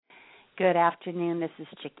Good afternoon. This is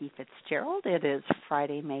Chickie Fitzgerald. It is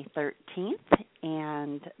Friday, May 13th,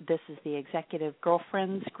 and this is the Executive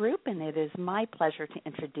Girlfriends Group, and it is my pleasure to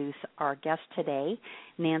introduce our guest today,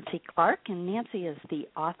 Nancy Clark. And Nancy is the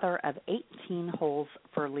author of 18 Holes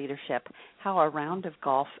for Leadership, How a Round of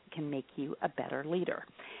Golf Can Make You a Better Leader.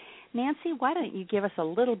 Nancy, why don't you give us a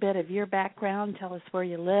little bit of your background, tell us where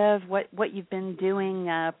you live, what you've been doing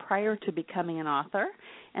prior to becoming an author,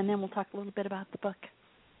 and then we'll talk a little bit about the book.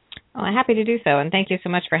 Well, I'm happy to do so, and thank you so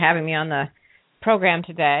much for having me on the program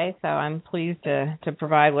today. So I'm pleased to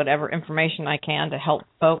provide whatever information I can to help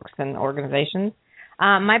folks and organizations.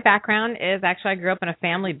 My background is actually I grew up in a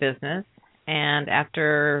family business, and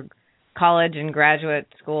after college and graduate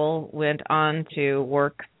school went on to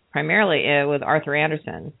work primarily with Arthur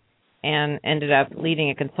Andersen and ended up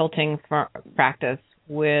leading a consulting practice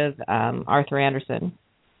with Arthur Andersen.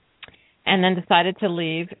 And then decided to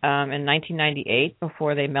leave in 1998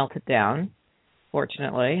 before they melted down.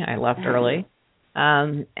 Fortunately, I left early.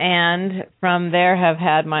 And from there have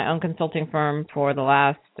had my own consulting firm for the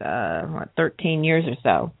last 13 years or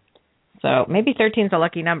so. So maybe 13 is a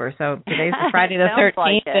lucky number. So today's Friday the 13th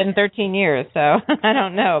like in 13 years. So I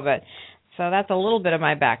don't know. But so that's a little bit of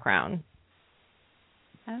my background.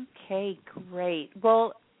 Okay, great.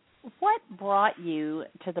 Well, what brought you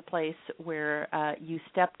to the place where you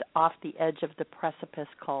stepped off the edge of the precipice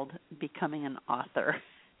called becoming an author?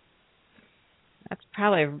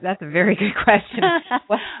 That's a very good question.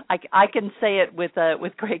 I can say it with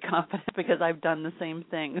great confidence because I've done the same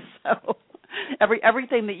thing. So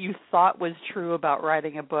everything that you thought was true about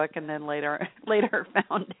writing a book and then later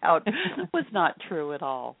found out was not true at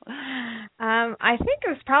all. I think it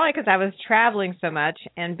was probably because I was traveling so much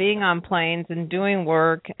and being on planes and doing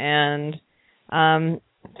work, and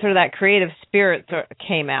sort of that creative spirit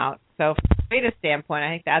came out. So from a creative standpoint, I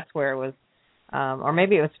think that's where it was, or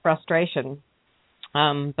maybe it was frustration.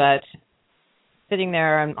 But sitting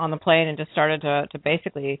there on the plane and just started to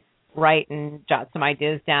basically write and jot some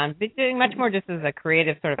ideas down, but doing much more just as a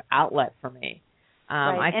creative sort of outlet for me.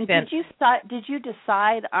 Right. And did you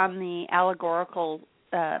decide on the allegorical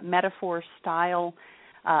metaphor style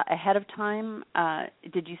ahead of time?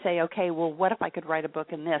 Did you say, okay, well, what if I could write a book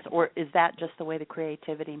in this? Or is that just the way the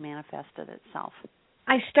creativity manifested itself?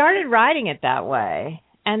 I started writing it that way.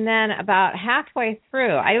 And then about halfway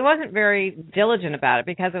through, I wasn't very diligent about it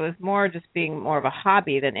because it was more just being more of a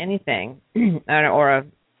hobby than anything or a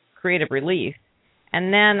creative release.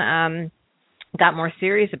 And then got more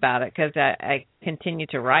serious about it because I continued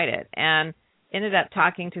to write it and ended up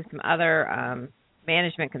talking to some other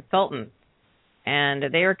management consultants, and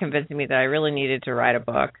they were convincing me that I really needed to write a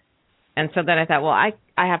book. And so then I thought, well, I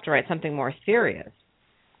have to write something more serious.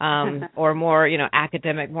 Or more,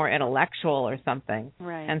 academic, more intellectual or something.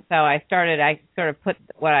 Right. And so I sort of put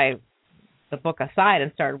the book aside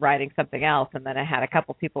and started writing something else. And then I had a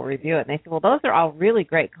couple people review it, and they said, well, those are all really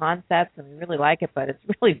great concepts, and we really like it, but it's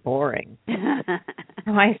really boring.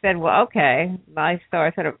 So I said, well, okay. So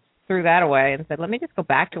I sort of threw that away and said, let me just go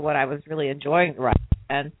back to what I was really enjoying to write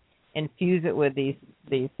and infuse it with these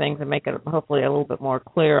things and make it hopefully a little bit more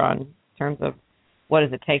clear on terms of what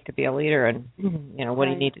does it take to be a leader, and what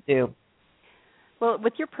do you need to do? Well,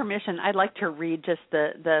 with your permission, I'd like to read just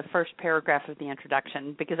the first paragraph of the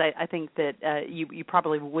introduction because I think that you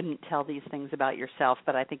probably wouldn't tell these things about yourself,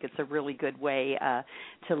 but I think it's a really good way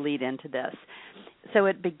to lead into this. So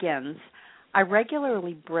it begins, I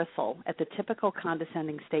regularly bristle at the typical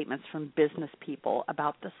condescending statements from business people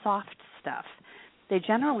about the soft stuff. They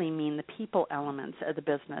generally mean the people elements of the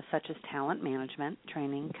business, such as talent management,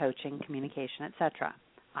 training, coaching, communication, etc.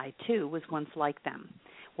 I, too, was once like them.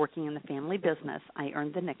 Working in the family business, I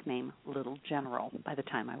earned the nickname Little General by the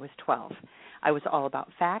time I was 12. I was all about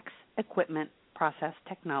facts, equipment, process,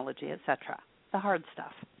 technology, etc., the hard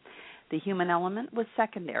stuff. The human element was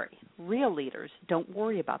secondary. Real leaders don't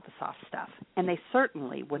worry about the soft stuff, and they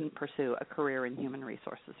certainly wouldn't pursue a career in human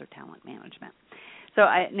resources or talent management. So,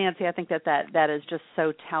 Nancy, I think that is just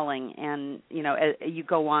so telling. And, you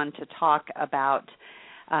go on to talk about,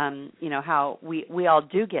 how we all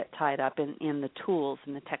do get tied up in the tools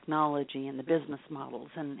and the technology and the business models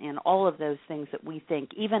and all of those things that we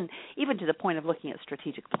think, even to the point of looking at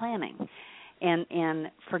strategic planning and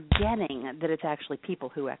forgetting that it's actually people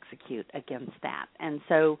who execute against that. And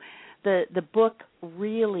so the book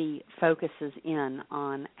really focuses in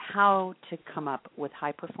on how to come up with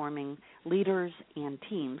high-performing leaders and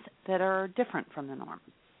teams that are different from the norm.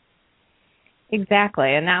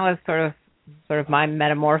 Exactly, and that was sort of my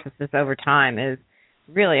metamorphosis over time. Is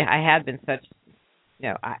really I had been such,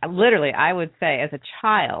 I would say as a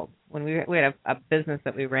child when we had a business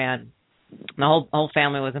that we ran The whole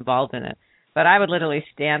family was involved in it. But I would literally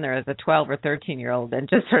stand there as a 12 or 13-year-old and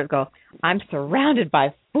just sort of go, I'm surrounded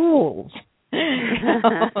by fools.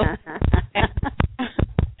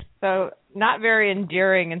 So not very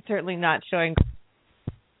endearing, and certainly not showing,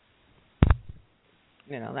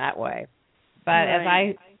 that way. But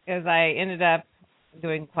right. as I ended up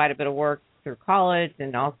doing quite a bit of work through college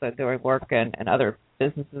and also doing work in other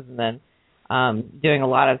businesses, and then doing a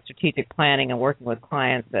lot of strategic planning and working with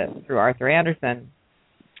clients through Arthur Andersen,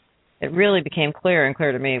 it really became clearer and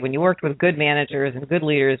clearer to me when you worked with good managers and good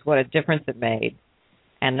leaders what a difference it made.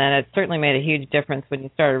 And then it certainly made a huge difference when you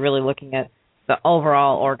started really looking at the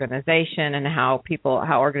overall organization and how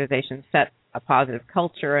organizations set a positive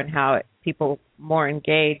culture and how people more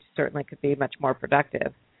engaged certainly could be much more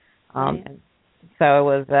productive. And so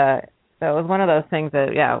it was one of those things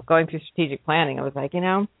that, going through strategic planning, I was like,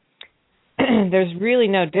 there's really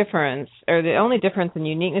no difference, or the only difference in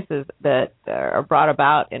uniquenesses that are brought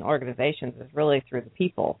about in organizations is really through the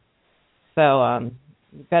people. So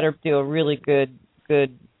you better do a really good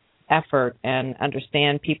effort and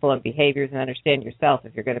understand people and behaviors and understand yourself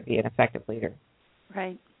if you're going to be an effective leader.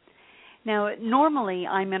 Right. Now, normally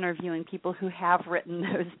I'm interviewing people who have written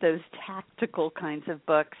those tactical kinds of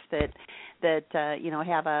books that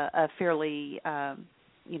have a fairly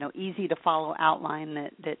easy to follow outline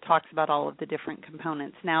that talks about all of the different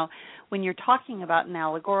components. Now, when you're talking about an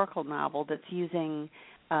allegorical novel that's using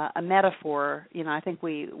a metaphor, I think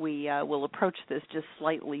we will approach this just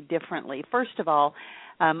slightly differently. First of all,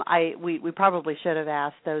 we probably should have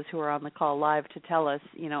asked those who are on the call live to tell us,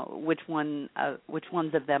 which ones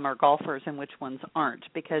of them are golfers and which ones aren't,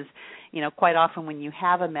 because, quite often when you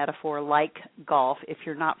have a metaphor like golf, if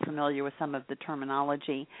you're not familiar with some of the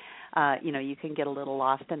terminology, you can get a little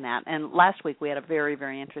lost in that. And last week we had a very,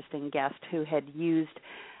 very interesting guest who had used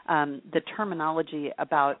the terminology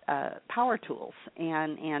about power tools,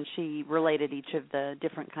 and she related each of the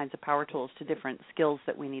different kinds of power tools to different skills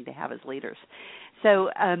that we need to have as leaders. So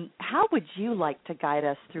how would you like to guide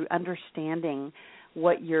us through understanding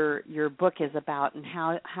what your book is about and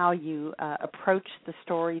how you approach the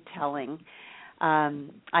storytelling?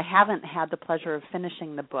 I haven't had the pleasure of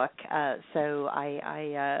finishing the book, so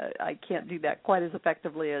I can't do that quite as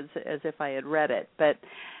effectively as if I had read it. But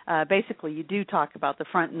basically, you do talk about the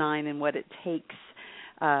front nine and what it takes,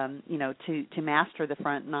 to master the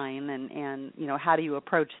front nine, and how do you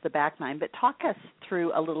approach the back nine. But talk us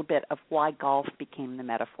through a little bit of why golf became the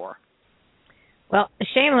metaphor. Well,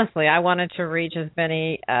 shamelessly, I wanted to reach as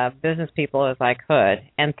many business people as I could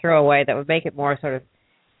and throw a way that would make it more sort of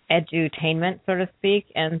edutainment, so to speak.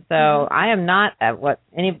 And so I am not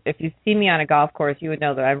if you see me on a golf course, you would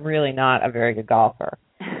know that I'm really not a very good golfer.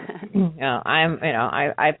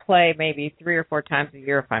 I play maybe 3 or 4 times a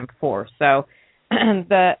year if I'm forced. So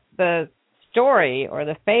the story or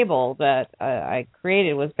the fable that I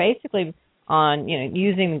created was basically on,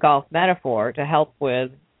 using the golf metaphor to help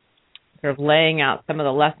with sort of laying out some of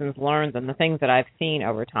the lessons learned and the things that I've seen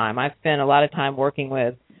over time. I've spent a lot of time working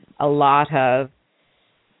with a lot of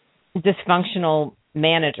dysfunctional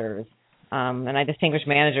managers, and I distinguish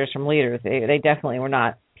managers from leaders. They definitely were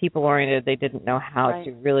not people-oriented. They didn't know how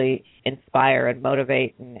to really inspire and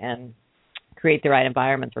motivate and create the right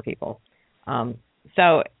environment for people.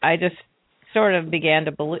 So I just sort of began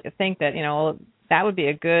to think that, that would be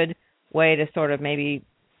a good way to sort of maybe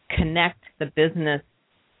connect the business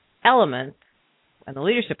elements and the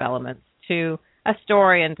leadership elements to a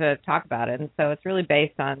story and to talk about it. And so it's really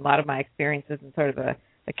based on a lot of my experiences and sort of the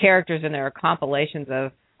characters, and there are compilations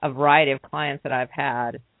of a variety of clients that I've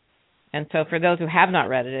had. And so for those who have not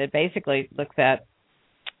read it, it basically looks at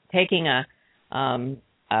taking a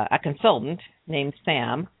consultant named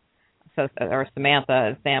Sam, or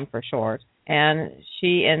Samantha, Sam for short, and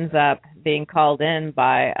she ends up being called in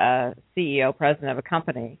by a CEO, president of a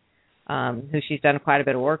company, who she's done quite a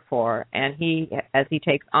bit of work for. And as he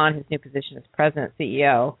takes on his new position as president,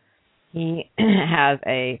 CEO, he has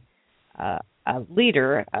a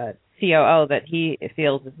leader, a COO, that he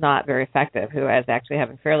feels is not very effective, who is actually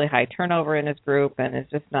having fairly high turnover in his group and is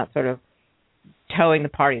just not sort of towing the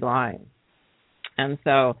party line. And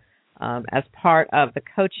so as part of the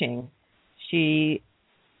coaching, she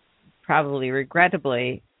probably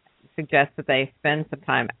regrettably suggests that they spend some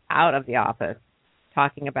time out of the office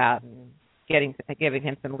talking about and giving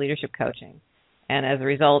him some leadership coaching. And as a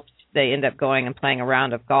result, they end up going and playing a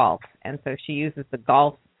round of golf. And so she uses the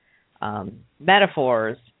golf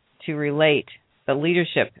metaphors to relate the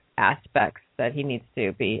leadership aspects that he needs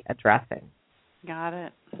to be addressing. Got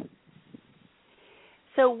it.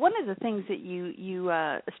 So one of the things that you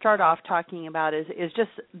start off talking about is just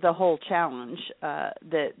the whole challenge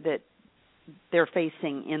that they're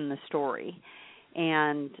facing in the story,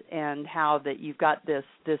 and how that you've got this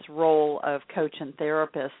role of coach and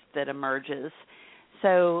therapist that emerges.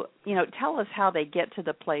 So, tell us how they get to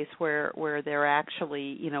the place where they're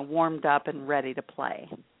actually, warmed up and ready to play.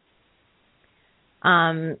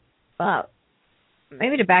 Well,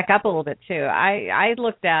 maybe to back up a little bit too, I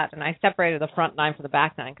looked at and I separated the front nine from the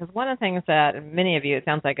back nine, because one of the things that many of you, it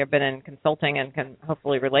sounds like, have been in consulting and can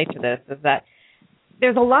hopefully relate to this, is that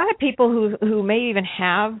there's a lot of people who may even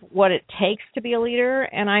have what it takes to be a leader,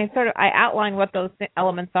 and I outline what those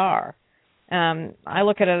elements are. I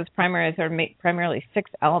look at it as primarily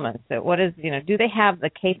 6 elements. So what is, do they have the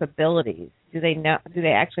capabilities? Do they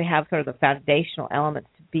actually have sort of the foundational elements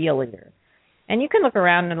to be a leader? And you can look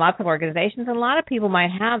around in lots of organizations, and a lot of people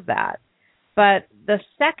might have that. But the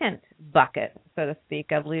second bucket, so to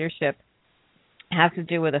speak, of leadership has to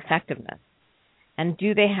do with effectiveness. And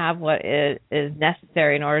do they have what is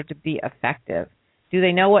necessary in order to be effective? Do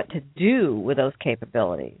they know what to do with those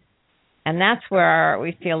capabilities? And that's where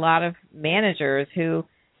we see a lot of managers who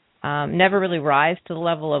never really rise to the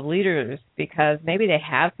level of leaders, because maybe they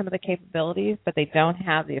have some of the capabilities, but they don't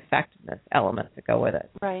have the effectiveness elements that go with it.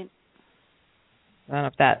 Right. I don't know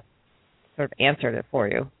if that sort of answered it for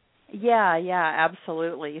you. Yeah,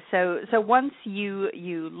 absolutely. So once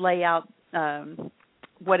you lay out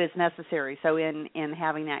what is necessary, so in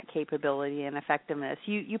having that capability and effectiveness,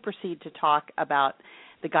 you proceed to talk about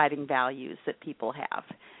the guiding values that people have.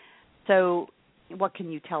 So what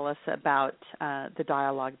can you tell us about the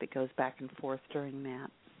dialogue that goes back and forth during that?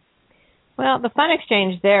 Well, the fun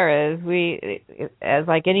exchange there is we, as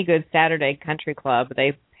like any good Saturday country club,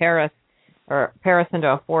 they pair us into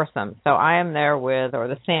a foursome. So I am there with, or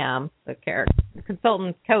the Sam, the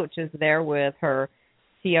consultant coach is there with her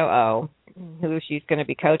COO, who she's going to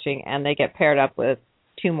be coaching, and they get paired up with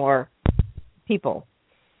 2 more people.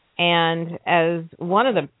 And as one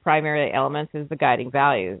of the primary elements is the guiding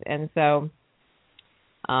values. And so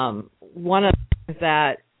one of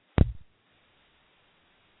the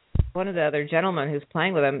other gentlemen who's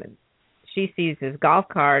playing with him, she sees his golf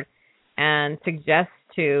card and suggests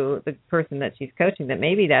to the person that she's coaching that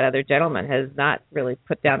maybe that other gentleman has not really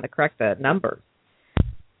put down the correct numbers.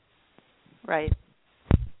 Right.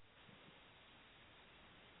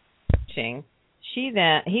 He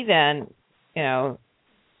then,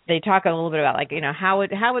 they talk a little bit about, like, how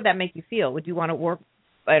would that make you feel? Would you want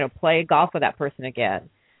to play golf with that person again?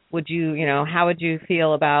 Would you, how would you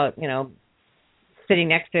feel about, sitting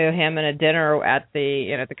next to him in a dinner at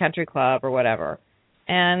the, at the country club or whatever?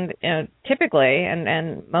 And typically,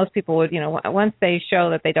 and most people would, once they show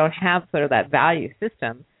that they don't have sort of that value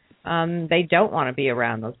system, they don't want to be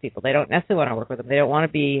around those people. They don't necessarily want to work with them. They don't want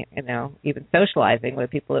to be, even socializing with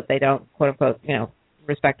people that they don't, quote unquote,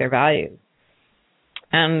 respect their values.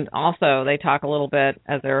 And also, they talk a little bit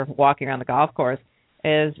as they're walking around the golf course,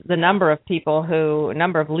 is the number of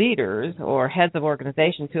leaders or heads of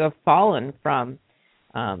organizations who have fallen from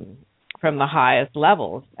the highest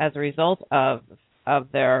levels as a result of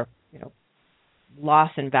their,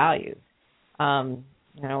 loss in values. I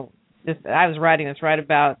was writing this towards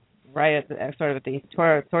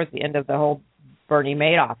the end of the whole Bernie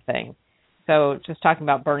Madoff thing. So just talking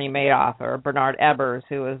about Bernie Madoff or Bernard Ebbers,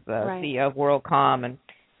 who was the CEO of WorldCom, and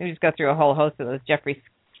we just go through a whole host of those, Jeffrey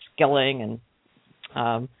Skilling and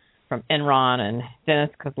from Enron, and Dennis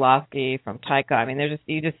Kozlowski from Tyco. I mean,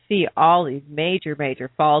 you just see all these major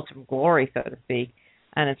falls from glory, so to speak,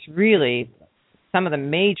 and it's really some of the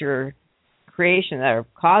major creation that are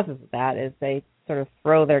causes of that is they sort of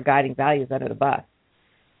throw their guiding values under the bus.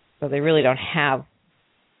 So they really don't have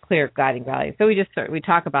clear guiding values. So we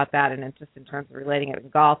talk about that, and it's just in terms of relating it in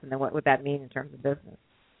golf, and then what would that mean in terms of business.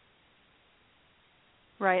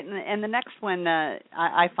 Right, and the next one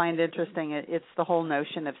I find interesting. It's the whole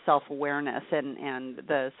notion of self-awareness, and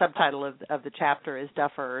the subtitle of the chapter is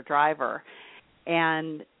Duffer or Driver.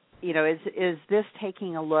 And is this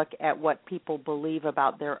taking a look at what people believe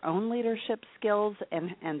about their own leadership skills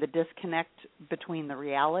and the disconnect between the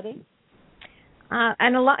reality? Yes,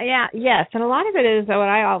 and a lot of it is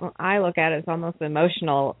what I look at as almost the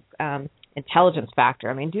emotional intelligence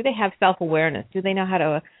factor. I mean, do they have self-awareness? Do they know how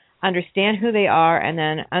to understand who they are and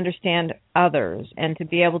then understand others, and to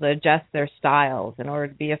be able to adjust their styles in order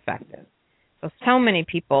to be effective? So many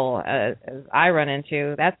people, as I run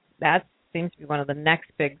into, that seems to be one of the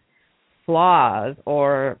next big flaws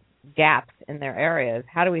or gaps in their areas.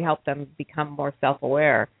 How do we help them become more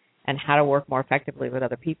self-aware and how to work more effectively with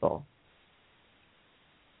other people?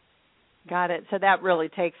 Got it. So that really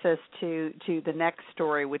takes us to the next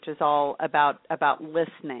story, which is all about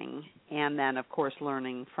listening, and then of course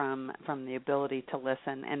learning from the ability to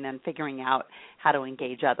listen, and then figuring out how to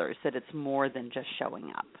engage others. That it's more than just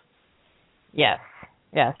showing up. Yes.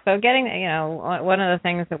 Yes. So getting, one of the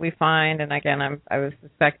things that we find, and again, I would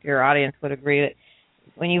suspect your audience would agree, that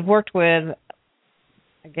when you've worked with,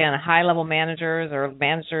 again, high-level managers or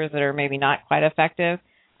managers that are maybe not quite effective,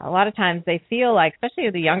 a lot of times they feel like, especially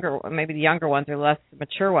the younger ones or less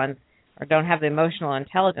mature ones, or don't have the emotional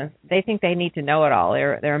intelligence, they think they need to know it all.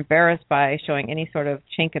 They're embarrassed by showing any sort of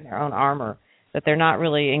chink in their own armor, that they're not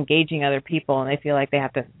really engaging other people, and they feel like they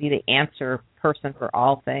have to be the answer person for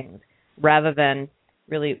all things, rather than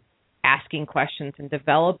really asking questions and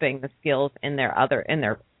developing the skills in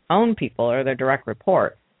their own people or their direct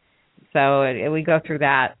reports. So we go through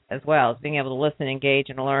that as well, as being able to listen, engage,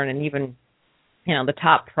 and learn, and even the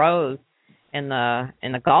top pros in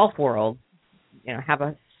the golf world, have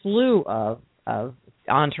a slew of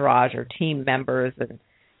entourage or team members and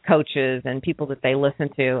coaches and people that they listen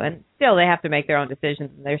to, and still they have to make their own decisions,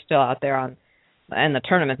 and they're still out there in the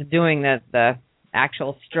tournaments doing the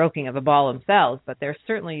actual stroking of the ball themselves, but they're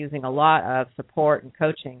certainly using a lot of support and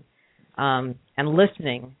coaching and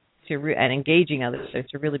listening and engaging others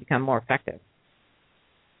to really become more effective.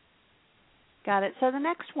 Got it. So the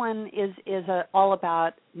next one is all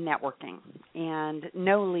about networking, and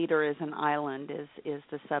No Leader is an Island is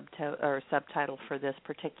the subtitle for this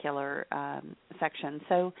particular section.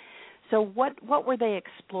 So what were they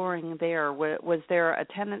exploring there? Was there a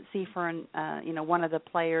tendency for one of the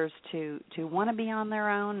players to want to be on their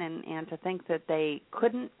own and to think that they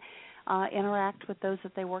couldn't interact with those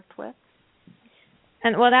that they worked with?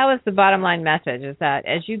 And well, that was the bottom line message: is that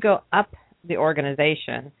as you go up the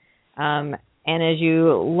organization, and as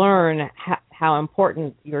you learn how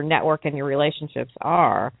important your network and your relationships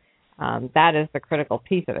are, that is the critical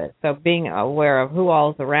piece of it. So being aware of who all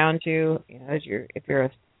is around you, if you're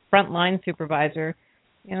a frontline supervisor,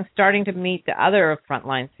 starting to meet the other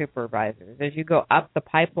frontline supervisors. As you go up the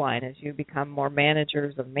pipeline, as you become more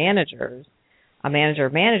managers of managers, a manager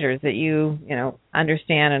of managers, that you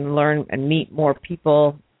understand and learn and meet more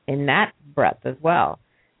people in that breadth as well.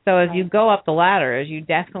 So as you go up the ladder, as you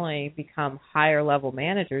definitely become higher level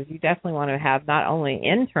managers, you definitely want to have not only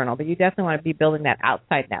internal, but you definitely want to be building that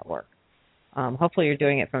outside network. Hopefully you're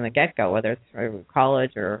doing it from the get-go, whether it's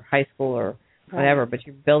college or high school or whatever, but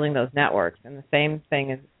you're building those networks. And the same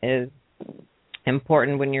thing is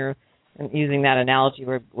important when you're using that analogy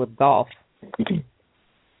with golf.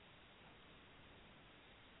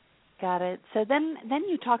 Got it. So then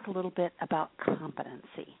you talk a little bit about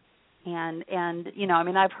competency. And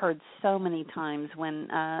I've heard so many times when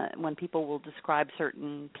people will describe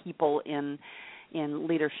certain people in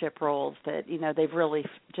leadership roles that they've really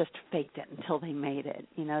just faked it until they made it.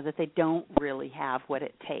 That they don't really have what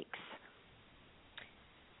it takes.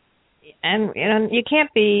 And you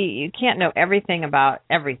can't know everything about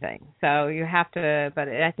everything. So you have to. But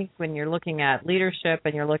I think when you're looking at leadership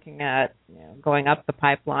and you're looking at going up the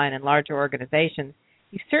pipeline in larger organizations,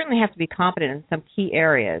 you certainly have to be competent in some key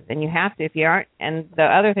areas, and you have to, if you aren't, and the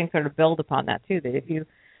other things sort of build upon that too, that if you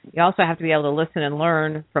also have to be able to listen and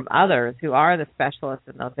learn from others who are the specialists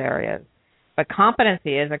in those areas. But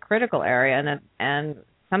competency is a critical area, and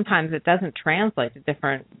sometimes it doesn't translate to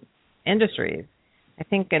different industries. I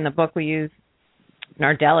think in the book we use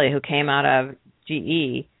Nardelli, who came out of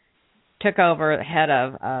GE, took over the head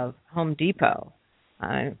of Home Depot.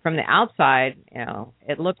 From the outside,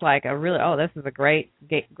 it looked like this is a great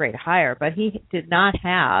hire, but he did not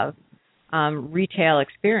have retail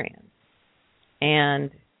experience, and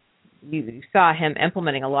you saw him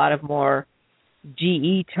implementing a lot of more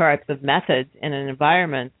GE types of methods in an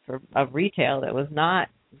environment of retail that was not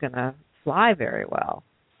going to fly very well.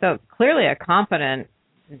 So clearly a competent,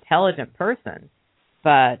 intelligent person,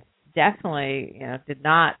 but definitely did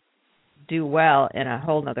not do well in a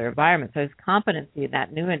whole other environment. So his competency in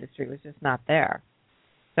that new industry was just not there.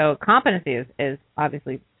 So competency is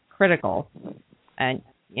obviously critical, and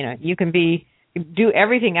you can do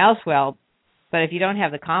everything else well, but if you don't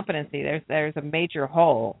have the competency, there's a major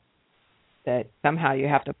hole that somehow you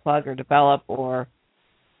have to plug or develop or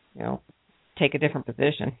take a different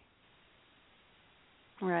position.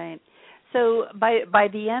 Right. So by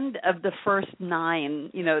the end of the first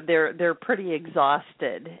 9, they're pretty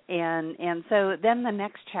exhausted, and so then the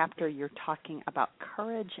next chapter you're talking about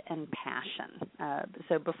courage and passion.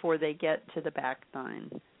 So before they get to the back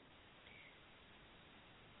 9.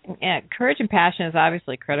 Yeah, courage and passion is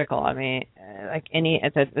obviously critical. I mean,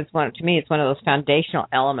 it's one of those foundational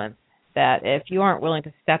elements that if you aren't willing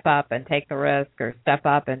to step up and take the risk or step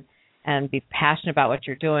up and and be passionate about what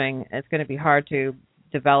you're doing, it's going to be hard to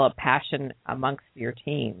develop passion amongst your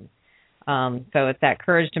team. So it's that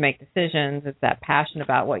courage to make decisions. It's that passion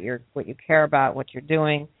about what you care about, what you're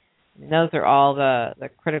doing. And those are all the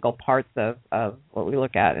critical parts of what we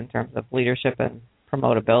look at in terms of leadership and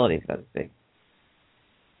promotability, so to speak.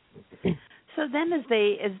 So then as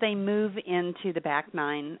they move into the back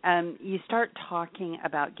nine, you start talking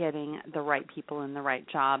about getting the right people in the right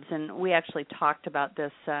jobs. And we actually talked about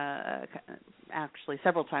this actually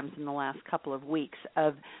several times in the last couple of weeks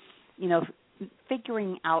of,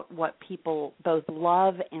 figuring out what people both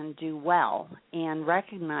love and do well, and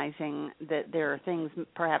recognizing that there are things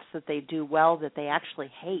perhaps that they do well that they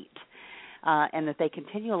actually hate. And that they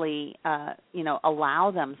continually,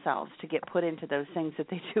 allow themselves to get put into those things that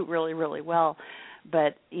they do really, really well,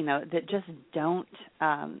 but, that just don't,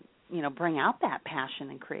 bring out that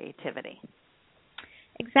passion and creativity.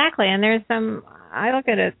 Exactly. And I look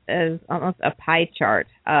at it as almost a pie chart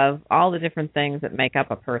of all the different things that make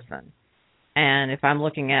up a person. And if I'm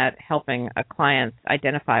looking at helping a client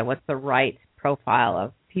identify what's the right profile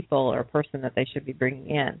of people or person that they should be bringing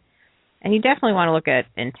in, and you definitely want to look at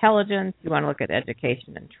intelligence. You want to look at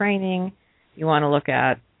education and training. You want to look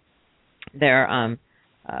at their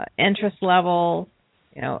interest levels.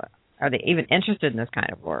 Are they even interested in this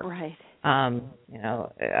kind of work? Right. There's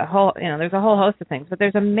a whole host of things, but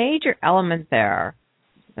there's a major element there,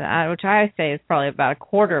 which I say is probably about a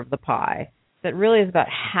quarter of the pie, that really is about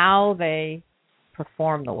how they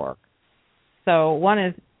perform the work. So one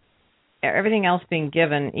is everything else being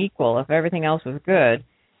given equal. If everything else was good,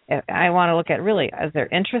 I want to look at really, is their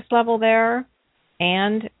interest level there,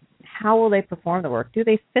 and how will they perform the work? Do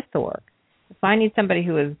they fit the work? If I need somebody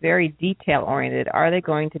who is very detail-oriented, are they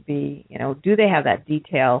going to be, do they have that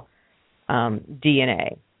detail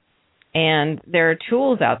DNA? And there are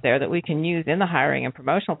tools out there that we can use in the hiring and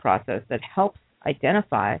promotional process that helps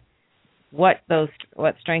identify what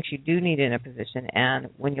strengths you do need in a position, and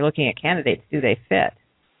when you're looking at candidates, do they fit?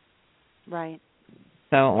 Right.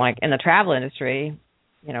 So, like in the travel industry,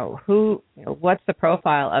 what's the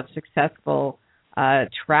profile of successful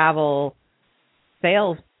travel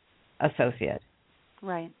sales associate?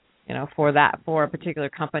 Right. For a particular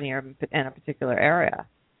company or in a particular area.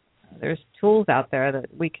 There's tools out there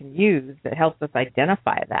that we can use that helps us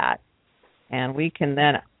identify that, and we can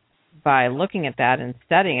then, by looking at that and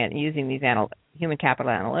studying it and using these human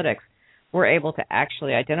capital analytics, we're able to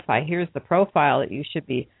actually identify, here's the profile that you should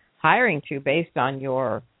be hiring to based on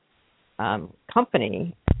your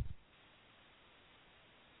company.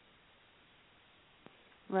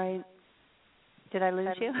 Right. Did I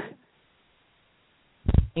lose you?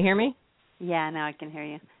 You hear me? Yeah, now I can hear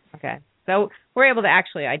you. Okay. So we're able to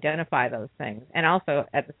actually identify those things, and also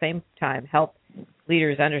at the same time help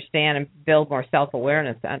leaders understand and build more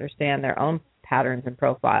self-awareness to understand their own patterns and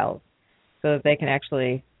profiles so that they can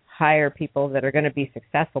actually hire people that are going to be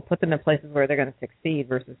successful, put them in places where they're going to succeed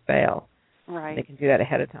versus fail. Right. They can do that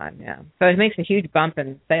ahead of time, yeah. So it makes a huge bump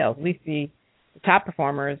in sales. We see the top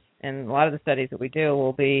performers in a lot of the studies that we do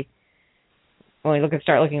will be, when we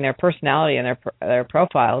start looking at their personality and their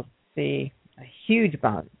profiles, see a huge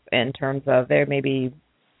bump in terms of they may be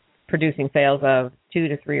producing sales of 2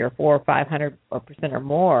 to 3 or 4 or 500% or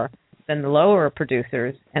more than the lower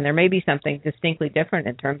producers, and there may be something distinctly different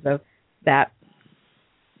in terms of that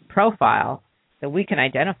profile that we can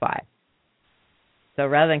identify. So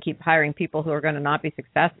rather than keep hiring people who are going to not be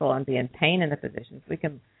successful and be in pain in the positions, we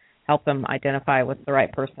can help them identify what's the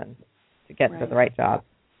right person to get to the right job.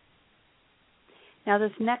 Now,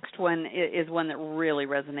 this next one is one that really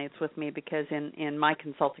resonates with me because in my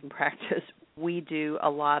consulting practice, we do a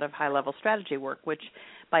lot of high-level strategy work, which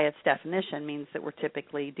by its definition means that we're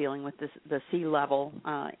typically dealing with the C-level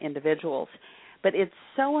individuals. But it's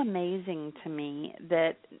so amazing to me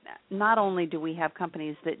that not only do we have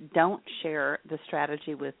companies that don't share the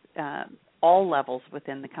strategy with all levels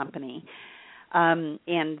within the company,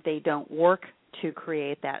 and they don't work to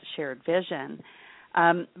create that shared vision,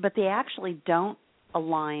 but they actually don't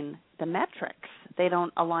align the metrics. They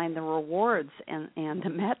don't align the rewards and the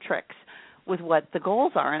metrics with what the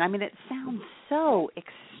goals are. And I mean, it sounds so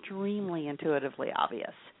extremely intuitively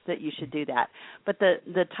obvious that you should do that. But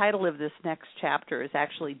the title of this next chapter is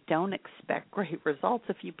actually Don't Expect Great Results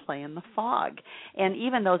If You Play in the Fog. And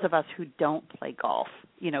even those of us who don't play golf,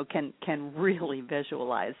 can really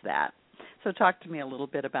visualize that. So talk to me a little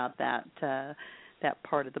bit about that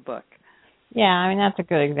part of the book. Yeah, I mean, that's a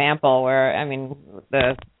good example where,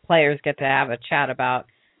 the players get to have a chat about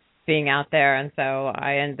being out there, and so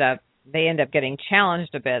they end up getting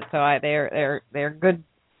challenged a bit. So they're good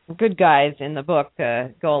good guides in the book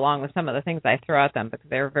to go along with some of the things I throw at them because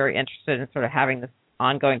they were very interested in sort of having this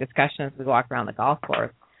ongoing discussion as we walk around the golf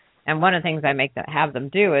course. And one of the things I have them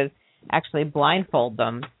do is actually blindfold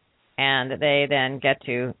them, and they then get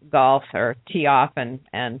to golf or tee off and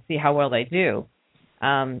see how well they do.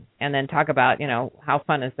 And then talk about, how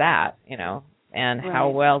fun is that, and how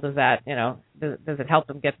well does that, does it help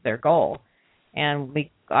them get to their goal? And we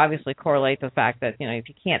obviously correlate the fact that, if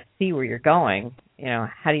you can't see where you're going,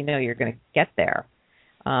 how do you know you're going to get there?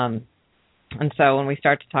 And so when we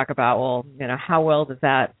start to talk about, how well does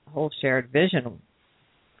that whole shared vision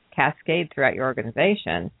cascade throughout your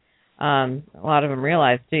organization, a lot of them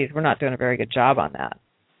realize, geez, we're not doing a very good job on that.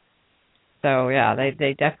 So, yeah,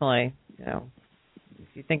 they definitely, if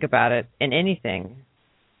you think about it, in anything,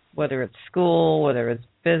 whether it's school, whether it's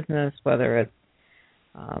business, whether it's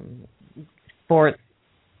sports,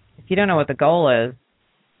 if you don't know what the goal is,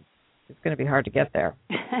 it's going to be hard to get there.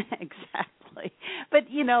 Exactly. But,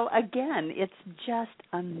 again, it's just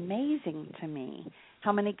amazing to me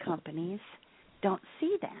how many companies don't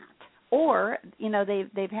see that. Or,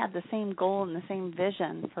 they've had the same goal and the same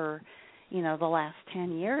vision for, the last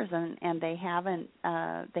 10 years, and they haven't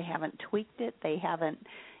tweaked it. They haven't,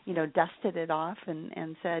 dusted it off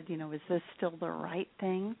and said, is this still the right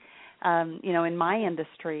thing? In my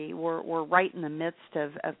industry, we're right in the midst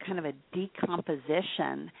of kind of a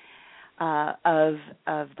decomposition of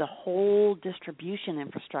the whole distribution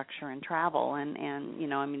infrastructure in travel,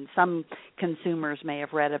 and some consumers may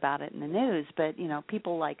have read about it in the news, but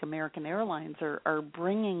people like American Airlines are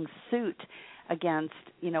bringing suit against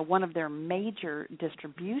one of their major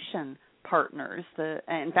distribution partners.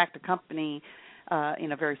 In fact, a company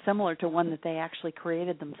very similar to one that they actually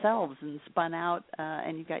created themselves and spun out,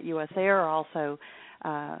 and you've got US Air also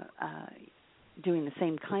doing the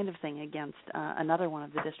same kind of thing against another one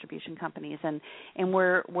of the distribution companies, and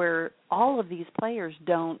where all of these players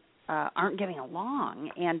aren't getting along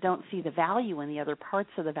and don't see the value in the other parts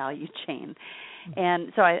of the value chain.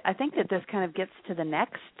 And so I think that this kind of gets to the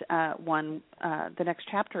next one. The next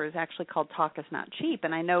chapter is actually called Talk is Not Cheap.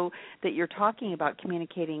 And I know that you're talking about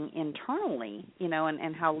communicating internally,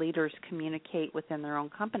 and how leaders communicate within their own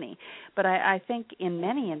company. But I think in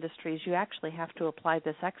many industries you actually have to apply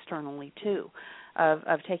this externally too,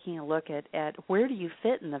 of taking a look at where do you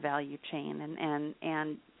fit in the value chain,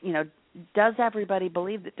 and does everybody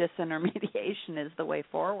believe that disintermediation is the way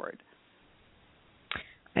forward?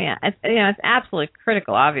 Yeah, it's absolutely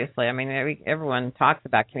critical, obviously. I mean, everyone talks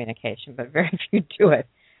about communication, but very few do it.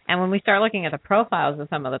 And when we start looking at the profiles of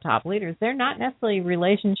some of the top leaders, they're not necessarily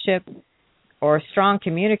relationship or strong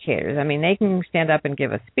communicators. I mean, they can stand up and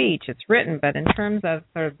give a speech. It's written, but in terms of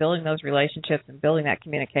sort of building those relationships and building that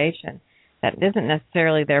communication, that isn't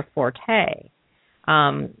necessarily their forte.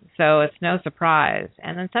 So it's no surprise.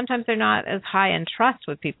 And then sometimes they're not as high in trust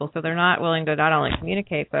with people, so they're not willing to not only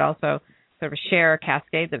communicate, but also sort of share,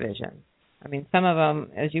 cascade the vision. I mean, some of them,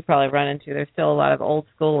 as you probably run into, there's still a lot of old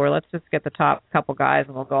school where let's just get the top couple guys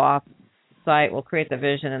and we'll go off site, we'll create the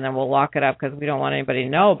vision, and then we'll lock it up because we don't want anybody to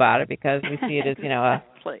know about it because we see it as,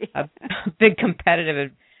 a big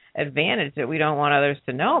competitive advantage that we don't want others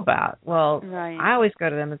to know about. Well, right. I always go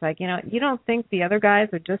to them, it's like, you don't think the other guys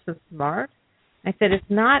are just as smart? I said, it's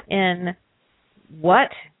not in what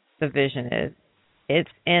the vision is. It's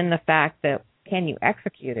in the fact that can you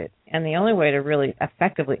execute it? And the only way to really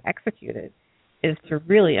effectively execute it is to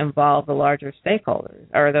really involve the larger stakeholders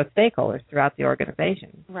or the stakeholders throughout the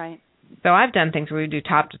organization. Right. So I've done things where we do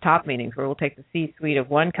top-to-top meetings where we'll take the C-suite of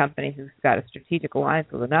one company who's got a strategic alliance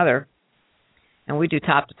with another, and we do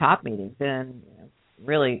top-to-top meetings and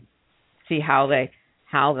really see how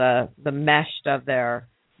the mesh of their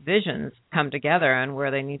visions come together and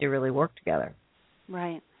where they need to really work together.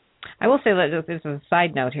 Right. I will say that this is a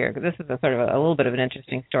side note here, because this is a sort of a little bit of an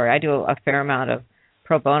interesting story. I do a fair amount of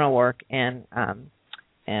pro bono work in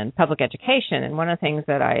public education, and one of the things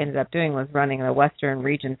that I ended up doing was running the Western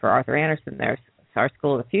region for Arthur Andersen, our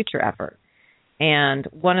School of the Future effort. And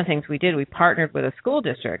one of the things we did, we partnered with a school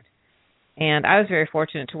district, and I was very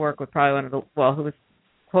fortunate to work with probably one of the, who was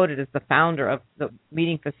quoted as the founder of the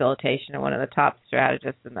meeting facilitation and one of the top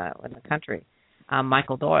strategists in the country,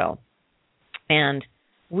 Michael Doyle. And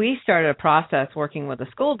we started a process working with the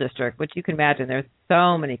school district, which you can imagine there's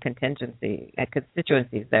so many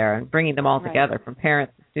constituencies there, and bringing them all together, from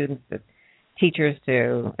parents to students to teachers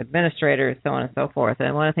to administrators, so on and so forth.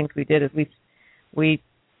 And one of the things we did is we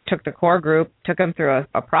took the core group, took them through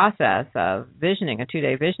a process of visioning, a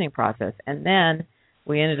 2-day visioning process, and then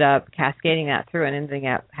we ended up cascading that through and ending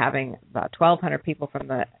up having about 1,200 people from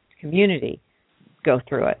the community go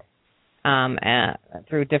through it,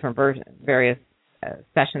 through different various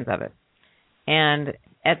sessions of it. And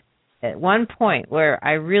at one point where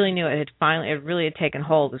I really knew it really had taken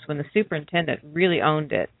hold was when the superintendent really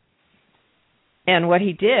owned it. And what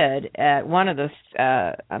he did at one of the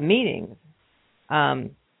meetings,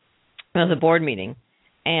 it was a board meeting,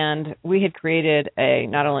 and we had created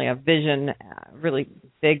not only a vision, really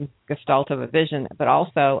big gestalt of a vision, but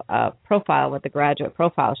also a profile, what the graduate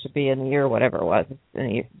profile should be in the year, whatever it was.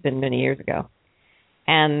 It's been many years ago.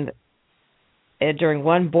 And during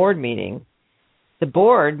one board meeting, the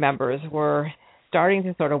board members were starting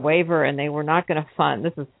to sort of waver, and they were not going to fund.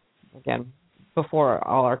 This is, again, before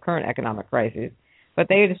all our current economic crises. But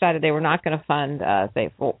they decided they were not going to fund,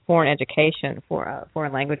 say, foreign education,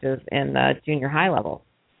 foreign languages in the junior high level.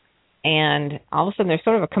 And all of a sudden, there's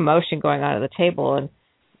sort of a commotion going on at the table, and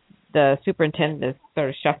the superintendent is sort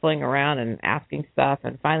of shuffling around and asking stuff.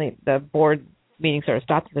 And finally, the board meeting sort of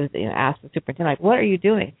stopped and asked the superintendent, like, "What are you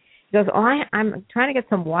doing?" He goes, "Oh, I'm trying to get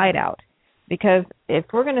some whiteout. Because if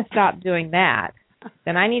we're going to stop doing that,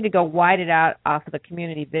 then I need to go white it out off of the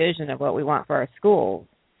community vision of what we want for our schools.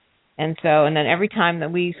 And then every time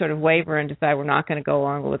that we sort of waver and decide we're not going to go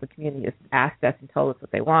along with what the community has asked us and told us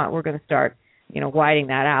what they want, we're going to start, whiting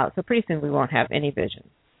that out. So pretty soon we won't have any vision."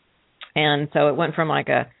 And so it went from like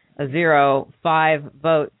a 0-5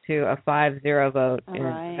 vote to a 5-0 vote in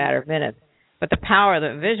a matter of minutes. But the power of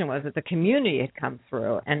the vision was that the community had come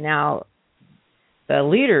through, and now the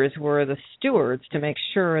leaders were the stewards to make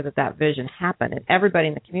sure that vision happened, and everybody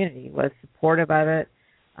in the community was supportive of it,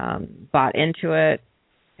 bought into it,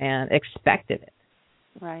 and expected it.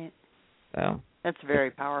 Right. So that's very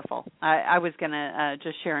powerful. I was going to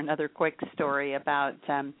just share another quick story about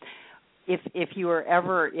if you are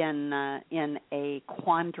ever in a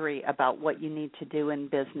quandary about what you need to do in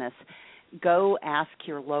business, go ask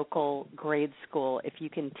your local grade school if you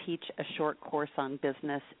can teach a short course on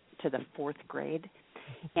business to the 4th grade,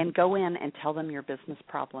 and go in and tell them your business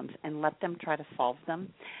problems and let them try to solve them.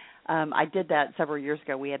 I did that several years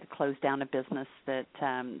ago. We had to close down a business that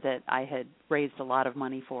I had raised a lot of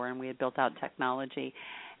money for, and we had built out technology.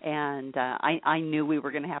 And I knew we were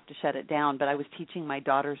going to have to shut it down, but I was teaching my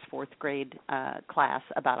daughter's 4th grade class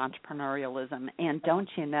about entrepreneurialism. And don't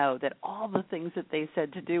you know that all the things that they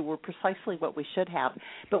said to do were precisely what we should have,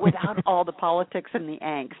 but without all the politics and the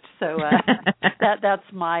angst. So that's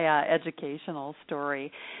my educational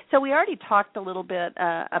story. So we already talked a little bit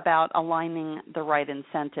about aligning the right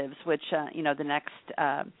incentives, which, the next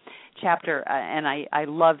chapter, and I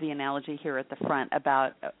love the analogy here at the front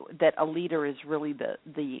about that a leader is really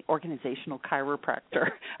the organizational chiropractor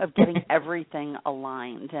of getting everything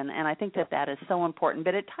aligned, and I think that is so important.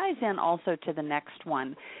 But it ties in also to the next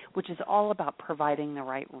one, which is all about providing the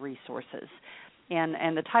right resources.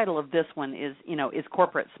 And the title of this one is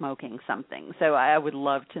corporate smoking something? So I would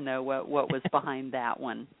love to know what was behind that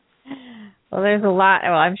one. Well, there's a lot.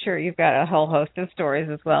 Well, I'm sure you've got a whole host of stories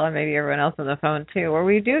as well, and maybe everyone else on the phone too, where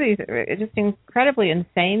we do these just incredibly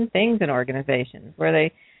insane things in organizations where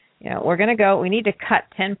they, we're going to go, we need to cut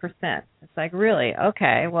 10%. It's like, really?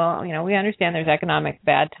 Okay, well, we understand there's economic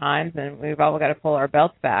bad times, and we've all got to pull our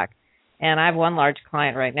belts back. And I have one large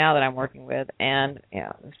client right now that I'm working with, and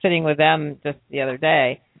sitting with them just the other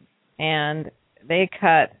day, and they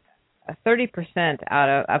cut 30%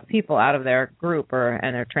 out of people out of their group,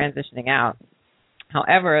 and they're transitioning out.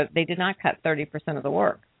 However, they did not cut 30% of the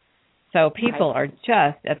work. So people are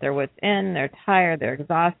just at their wits' end. They're tired. They're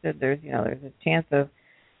exhausted. There's a chance of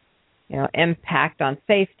impact on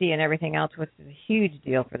safety and everything else, which is a huge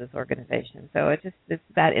deal for this organization. So it's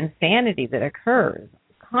that insanity that occurs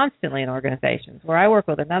constantly in organizations. Where I work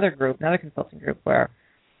with another consulting group, where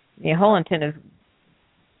the whole intent is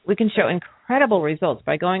we can show incredible results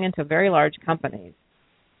by going into very large companies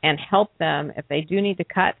and help them if they do need to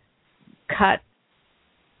cut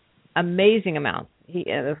amazing amounts.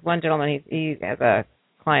 There's one gentleman, he has a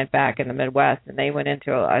client back in the Midwest, and they went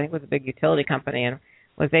into, I think it was a big utility company, and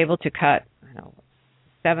was able to cut,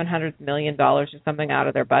 $700 million or something out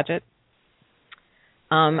of their budget.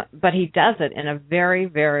 But he does it in a very,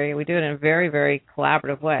 very very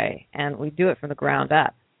collaborative way, and we do it from the ground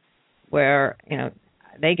up, where,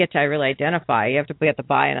 they get to really identify. You have to get the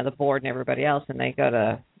buy-in of the board and everybody else, and they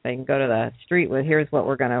can go to the street with, here's what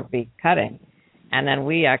we're going to be cutting. And then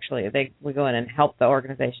we go in and help the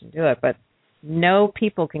organization do it. But no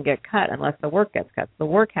people can get cut unless the work gets cut. The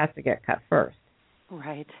work has to get cut first.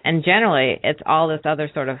 Right. And generally, it's all this other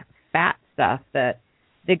sort of fat stuff that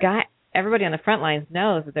everybody on the front lines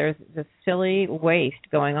knows that there's this silly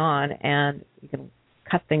waste going on, and you can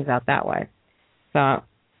cut things out that way. So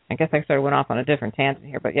I guess I sort of went off on a different tangent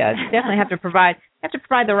here, but yeah, you definitely have to provide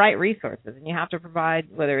the right resources, and you have to provide,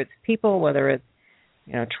 whether it's people, whether it's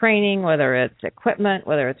training, whether it's equipment,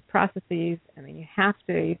 whether it's processes. I mean, you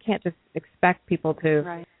can't just expect people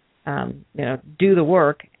to, do the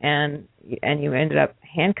work and you ended up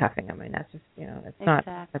handcuffing them. I mean, that's just,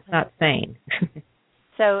 that's not sane.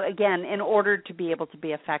 So again, in order to be able to be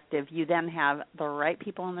effective, you then have the right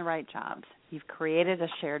people in the right jobs. You've created a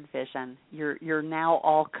shared vision. You're now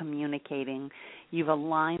all communicating. You've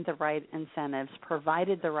aligned the right incentives,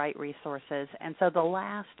 provided the right resources, and so the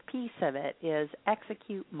last piece of it is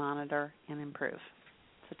execute, monitor, and improve.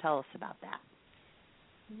 So tell us about that.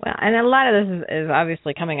 Well, and a lot of this is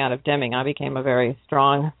obviously coming out of Deming. I became a very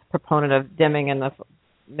strong proponent of Deming and the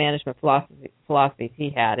management philosophies he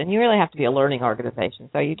had. And you really have to be a learning organization.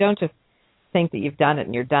 So you don't just think that you've done it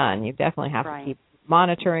and you're done. You definitely have to keep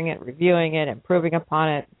monitoring it, reviewing it, improving upon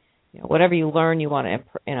it. Whatever you learn, you want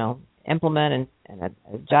to implement and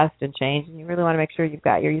adjust and change. And you really want to make sure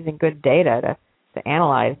you're using good data to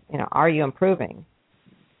analyze. Are you improving?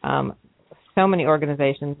 So many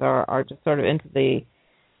organizations are just sort of into the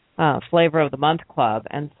flavor of the month club,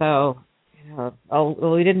 and so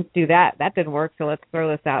we didn't do that. That didn't work, so let's throw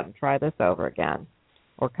this out and try this over again,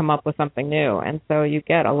 or come up with something new. And so you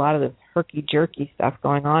get a lot of this herky-jerky stuff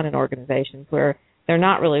going on in organizations where they're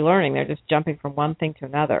not really learning. They're just jumping from one thing to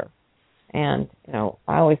another. And,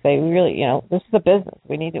 I always say, we really, this is a business.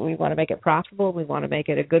 We want to make it profitable. We want to make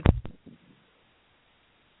it a good.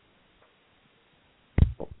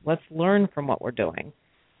 Let's learn from what we're doing,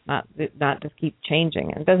 not just keep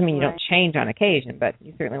changing. And it doesn't mean you don't change on occasion, but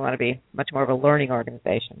you certainly want to be much more of a learning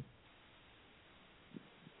organization.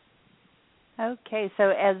 Okay,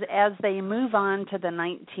 so as they move on to the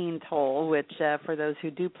 19th hole, which for those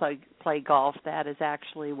who do play golf, that is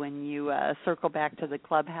actually when you circle back to the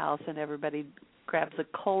clubhouse and everybody grabs a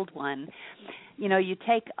cold one. You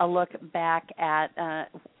take a look back at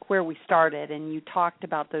where we started, and you talked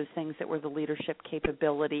about those things that were the leadership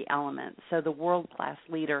capability elements. So the world-class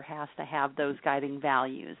leader has to have those guiding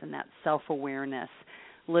values, and that's self-awareness,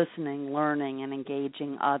 listening, learning, and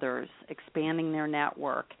engaging others, expanding their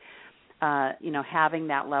network, having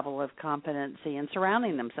that level of competency and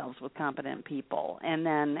surrounding themselves with competent people, and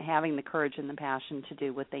then having the courage and the passion to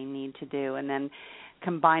do what they need to do, and then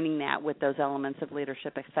combining that with those elements of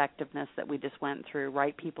leadership effectiveness that we just went through,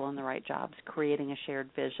 right people in the right jobs, creating a shared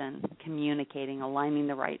vision, communicating, aligning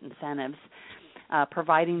the right incentives,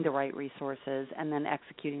 providing the right resources, and then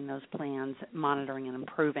executing those plans, monitoring and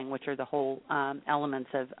improving, which are the whole elements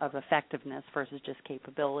of effectiveness versus just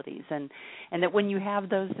capabilities. And that when you have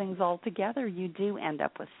those things all together, you do end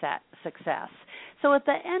up with success. So at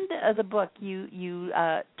the end of the book, you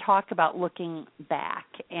talk about looking back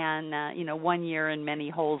and, 1 year and many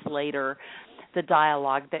holes later, the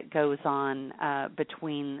dialogue that goes on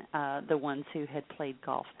between the ones who had played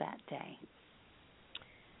golf that day.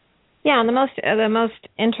 Yeah, and the most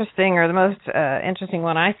interesting, or the most interesting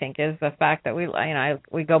one, I think, is the fact that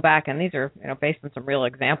we go back, and these are based on some real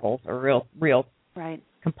examples or real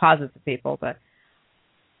composites of people. But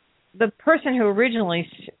the person who originally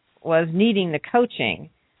was needing the coaching,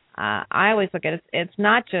 I always look at it's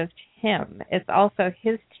not just him; it's also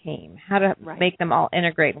his team. How to make them all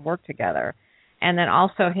integrate and work together, and then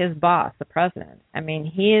also his boss, the president. I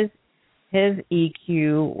mean, his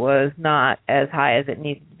EQ was not as high as it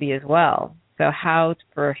needed to be as well. So how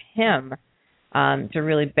for him to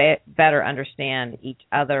really better understand each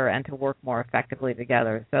other and to work more effectively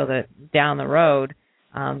together so that down the road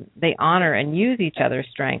they honor and use each other's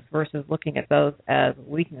strengths versus looking at those as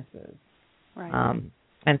weaknesses. Right.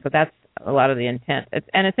 And so that's a lot of the intent.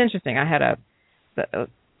 It's interesting. I had a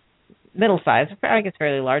middle-sized, I guess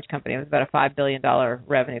fairly large company. It was about a $5 billion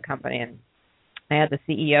revenue company, and I had the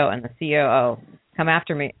CEO and the COO come up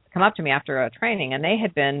to me after a training, and they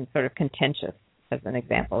had been sort of contentious, as an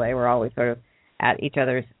example. They were always sort of at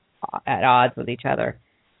odds with each other,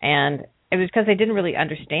 and it was because they didn't really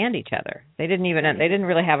understand each other. They didn't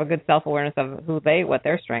really have a good self-awareness of what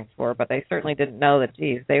their strengths were, but they certainly didn't know that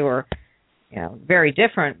they were very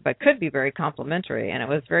different, but could be very complementary. And it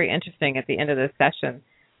was very interesting at the end of this session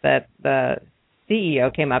that the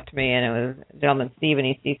CEO came up to me, and it was a gentleman, Steve,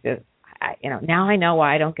 and he said, now I know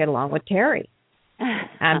why I don't get along with Terry.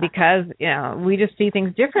 And because, we just see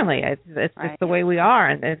things differently. It's just the way we are.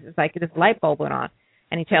 And it's like this light bulb went on.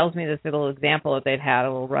 And he tells me this little example that they'd had,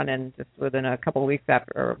 a little run-in just within a couple of weeks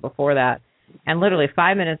before that. And literally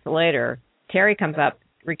 5 minutes later, Terry comes up,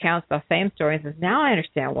 recounts the same story, and says, now I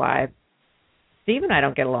understand why Steve and I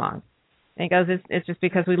don't get along. And he goes, it's just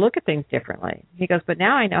because we look at things differently. He goes, but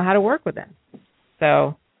now I know how to work with them.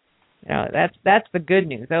 So, that's the good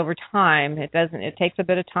news. Over time, it takes a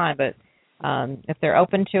bit of time, but If they're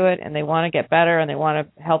open to it and they want to get better and they want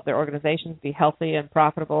to help their organizations be healthy and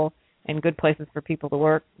profitable and good places for people to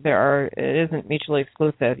work, it isn't mutually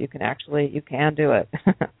exclusive. You can do it.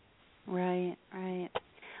 Right.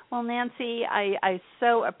 Well, Nancy, I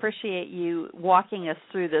so appreciate you walking us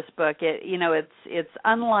through this book. It's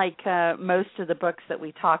unlike most of the books that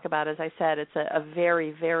we talk about. As I said, it's a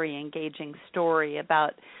very, very engaging story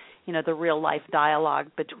about the real life dialogue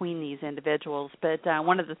between these individuals. But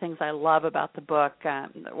one of the things I love about the book,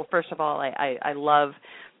 well, first of all, I love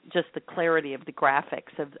just the clarity of the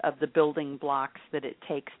graphics of the building blocks that it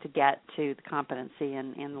takes to get to the competency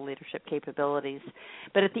and the leadership capabilities.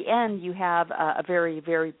 But at the end, you have a very,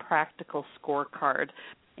 very practical scorecard.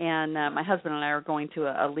 And my husband and I are going to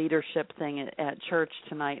a leadership thing at church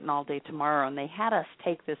tonight and all day tomorrow, and they had us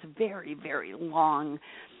take this very, very long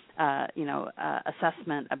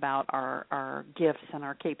assessment about our gifts and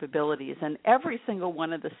our capabilities, and every single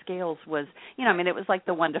one of the scales was, it was like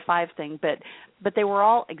the 1 to 5 thing, but they were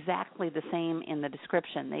all exactly the same in the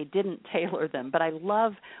description. They didn't tailor them, but I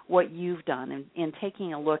love what you've done in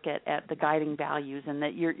taking a look at the guiding values, and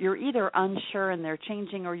that you're either unsure and they're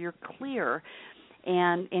changing, or you're clear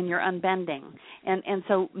and you're unbending, and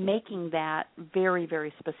so making that very,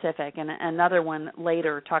 very specific. And another one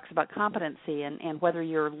later talks about competency and whether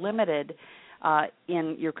you're limited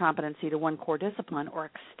in your competency to one core discipline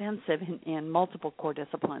or extensive in multiple core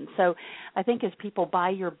disciplines. So I think as people buy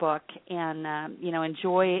your book and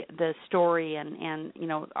enjoy the story and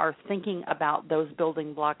are thinking about those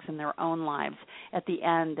building blocks in their own lives, at the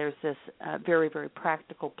end there's this very, very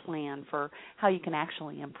practical plan for how you can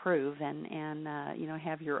actually improve and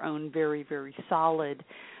have your own very, very solid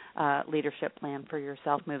leadership plan for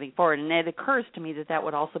yourself moving forward. And it occurs to me that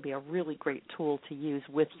would also be a really great tool to use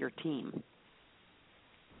with your team.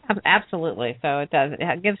 Absolutely. So it does.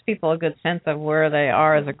 It gives people a good sense of where they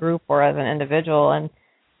are as a group or as an individual, and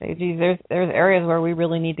there's areas where we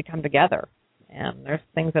really need to come together, and there's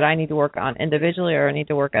things that I need to work on individually or I need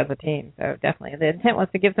to work as a team. So definitely, the intent was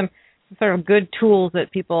to give some sort of good tools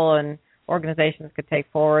that people and organizations could take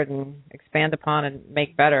forward and expand upon and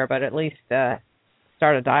make better, but at least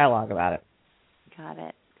start a dialogue about it. Got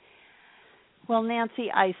it. Well, Nancy,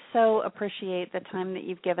 I so appreciate the time that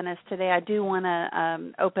you've given us today. I do want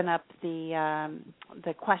to open up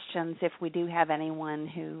the questions if we do have anyone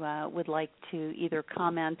who would like to either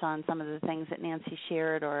comment on some of the things that Nancy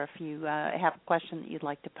shared, or if you have a question that you'd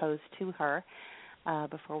like to pose to her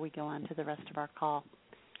before we go on to the rest of our call.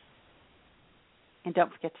 And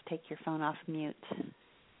don't forget to take your phone off mute.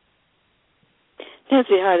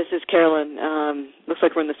 Nancy, hi, this is Carolyn. Looks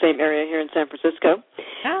like we're in the same area here in San Francisco.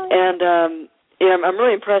 Oh. And I'm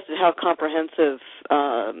really impressed at how comprehensive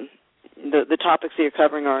the topics that you're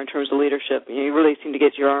covering are in terms of leadership. You really seem to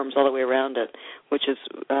get your arms all the way around it, which is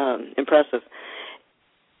impressive.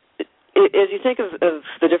 As you think of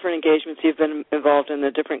the different engagements you've been involved in, the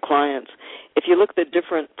different clients, if you look at the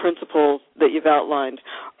different principles that you've outlined,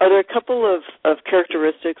 are there a couple of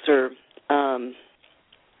characteristics or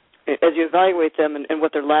as you evaluate them and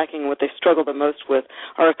what they're lacking and what they struggle the most with,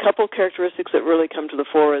 are a couple characteristics that really come to the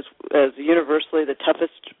fore as universally the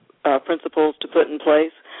toughest principles to put in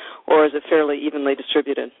place, or is it fairly evenly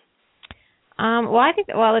distributed? I think,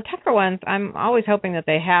 the tougher ones, I'm always hoping that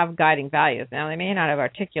they have guiding values. Now, they may not have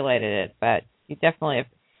articulated it, but you definitely,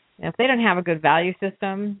 if they don't have a good value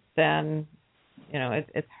system, then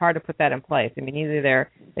it's hard to put that in place. I mean, either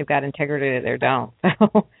they've got integrity or they don't.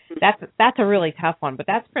 So that's a really tough one, but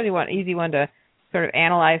that's pretty easy one to sort of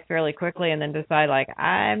analyze fairly quickly and then decide,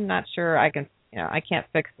 I'm not sure I can't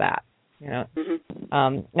fix that. Now,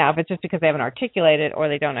 if it's just because they haven't articulated or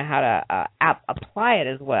they don't know how to apply it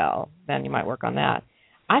as well, then you might work on that.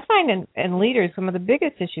 I find in leaders, some of the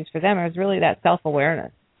biggest issues for them is really that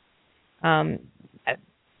self-awareness.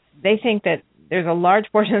 They think that there's a large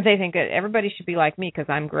portion that they think that everybody should be like me because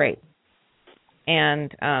I'm great.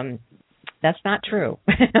 And that's not true.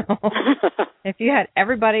 If you had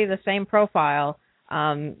everybody the same profile,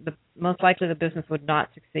 most likely the business would not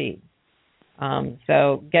succeed.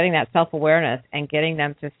 So getting that self-awareness and getting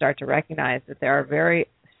them to start to recognize that there are very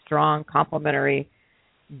strong complementary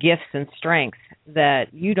gifts and strengths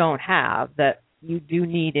that you don't have that you do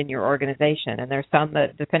need in your organization. And there's some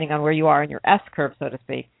that, depending on where you are in your S-curve, so to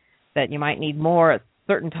speak, that you might need more at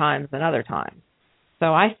certain times than other times.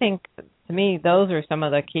 So I think, to me, those are some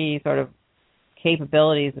of the key sort of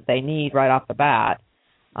capabilities that they need right off the bat.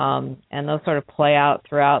 And those sort of play out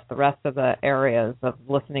throughout the rest of the areas of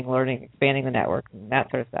listening, learning, expanding the network, and that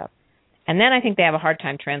sort of stuff. And then I think they have a hard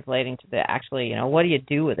time translating to the actually, what do you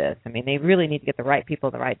do with this? I mean, they really need to get the right people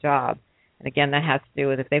in the right job. And again, that has to do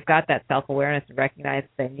with if they've got that self-awareness and recognize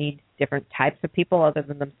they need different types of people other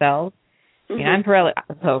than themselves. Mm-hmm. I mean, I'm really,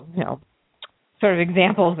 so, sort of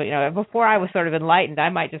examples, but, before I was sort of enlightened, I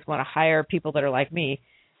might just want to hire people that are like me,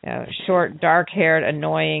 short, dark-haired,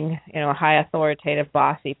 annoying, high authoritative,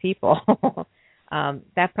 bossy people.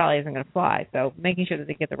 That probably isn't going to fly. So making sure that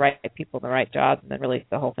they get the right people, the right jobs, and then release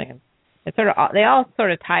the whole thing. It's sort of, they all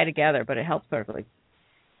sort of tie together, but it helps sort of like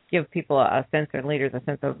give people a sense, and leaders a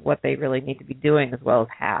sense of what they really need to be doing as well as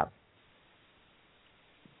have.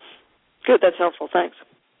 Good, that's helpful. Thanks.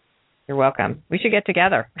 You're welcome. We should get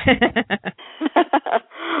together.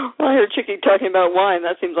 Well, I heard Chicky talking about wine.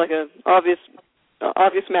 That seems like an obvious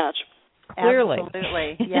match. Clearly.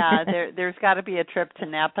 Absolutely. Yeah, there's got to be a trip to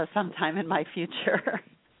Napa sometime in my future.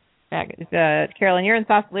 Yeah, Carolyn, you're in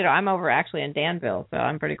Sausalito. I'm over actually in Danville, so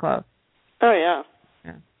I'm pretty close. Oh, yeah.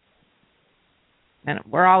 And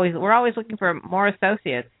we're always looking for more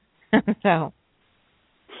associates. So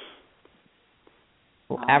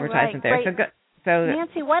advertisement there. Great. So good. So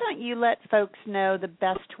Nancy, why don't you let folks know the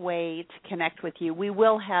best way to connect with you? We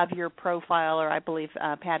will have your profile, or I believe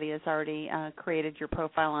Patty has already created your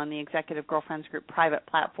profile on the Executive Girlfriends Group private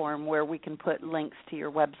platform, where we can put links to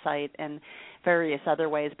your website and various other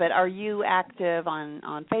ways. But are you active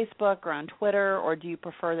on Facebook or on Twitter, or do you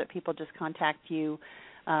prefer that people just contact you,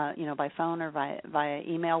 by phone or via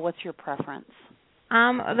email? What's your preference?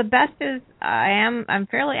 The best is I'm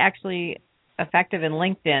fairly actually effective in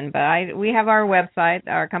LinkedIn, but we have our website.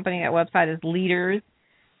 Our company website is Leaders,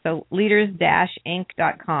 so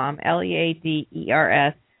leaders-inc.com,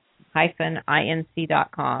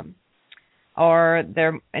 LEADERS-INC.com. Or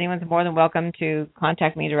anyone's more than welcome to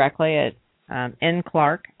contact me directly at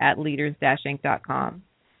nclark@leaders-inc.com.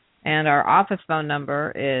 And our office phone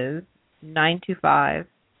number is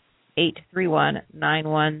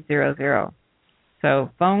 925-831-9100.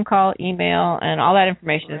 So phone call, email, and all that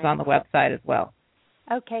information is on the website as well.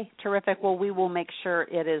 Okay, terrific. Well, we will make sure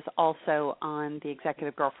it is also on the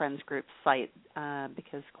Executive Girlfriends Group site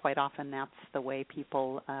because quite often that's the way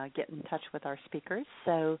people get in touch with our speakers.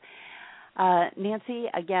 So, Nancy,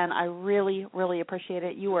 again, I really, really appreciate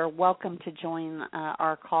it. You are welcome to join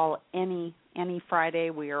our call any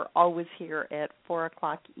Friday. We are always here at 4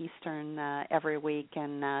 o'clock Eastern every week,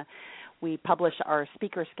 and we publish our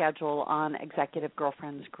speaker schedule on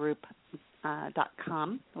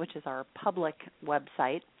executivegirlfriendsgroup.com, which is our public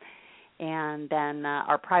website. And then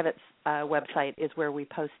our private website is where we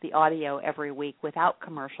post the audio every week without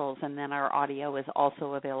commercials, and then our audio is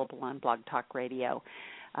also available on Blog Talk Radio.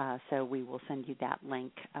 So we will send you that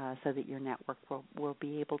link so that your network will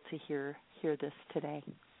be able to hear this today.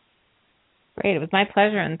 Great. It was my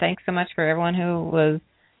pleasure, and thanks so much for everyone who was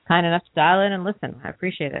kind enough to dial in and listen. I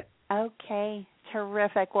appreciate it. Okay,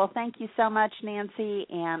 terrific. Well, thank you so much, Nancy,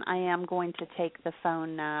 and I am going to take the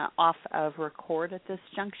phone off of record at this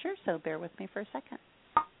juncture, so bear with me for a second.